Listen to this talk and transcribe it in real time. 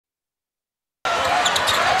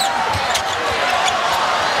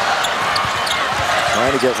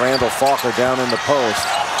Trying to get Randall Faulker down in the post.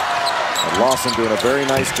 And Lawson doing a very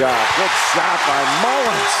nice job. Good shot by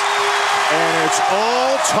Mullins. And it's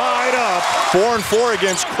all tied up. 4-4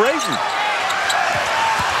 against Creighton.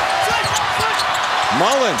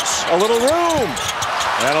 Mullins, a little room.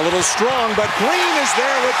 And a little strong, but Green is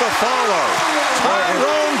there with the follow.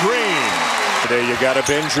 Tyrone Green. Today you got to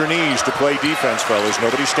bend your knees to play defense, fellas.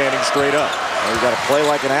 Nobody's standing straight up. Well, you got to play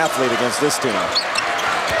like an athlete against this team.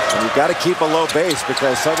 And you've got to keep a low base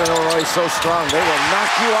because Southern Illinois is so strong. They will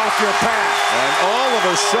knock you off your path. And all of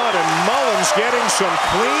a sudden, Mullins getting some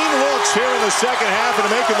clean looks here in the second half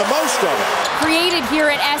and making the most of it. Created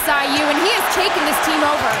here at SIU, and he has taken this team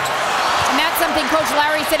over. And that's something Coach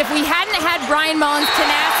Larry said, if we hadn't had Bryan Mullins'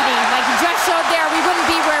 tenacity, like he just showed there, we wouldn't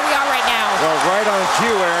be where we are right now. Well, right on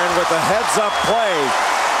cue, Aaron, with a heads-up play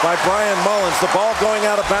by Bryan Mullins. The ball going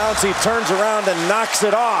out of bounds. He turns around and knocks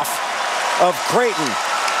it off of Creighton.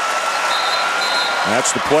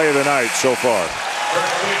 That's the play of the night so far.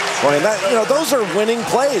 Well, and that, those are winning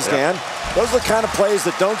plays, Dan. Those are the kind of plays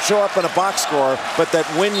that don't show up in a box score, but that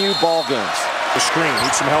win you ball games. The screen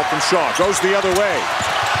needs some help from Shaw. Goes the other way.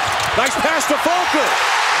 Nice pass to Faulker.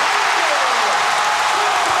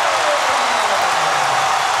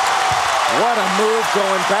 What a move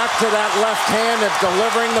going back to that left hand and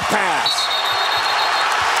delivering the pass.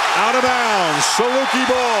 Out of bounds. Saluki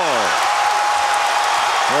ball.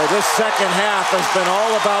 Well, this second half has been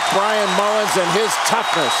all about Bryan Mullins and his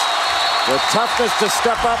toughness. The toughness to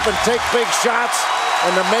step up and take big shots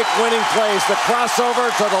and to make winning plays. The crossover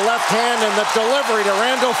to the left hand and the delivery to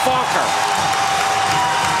Randall Faulker.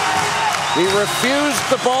 He refused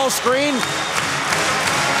the ball screen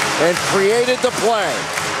and created the play.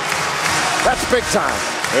 That's big time.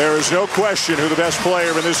 There is no question who the best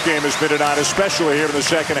player in this game has been tonight, especially here in the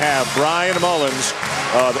second half. Bryan Mullins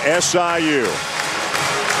of SIU.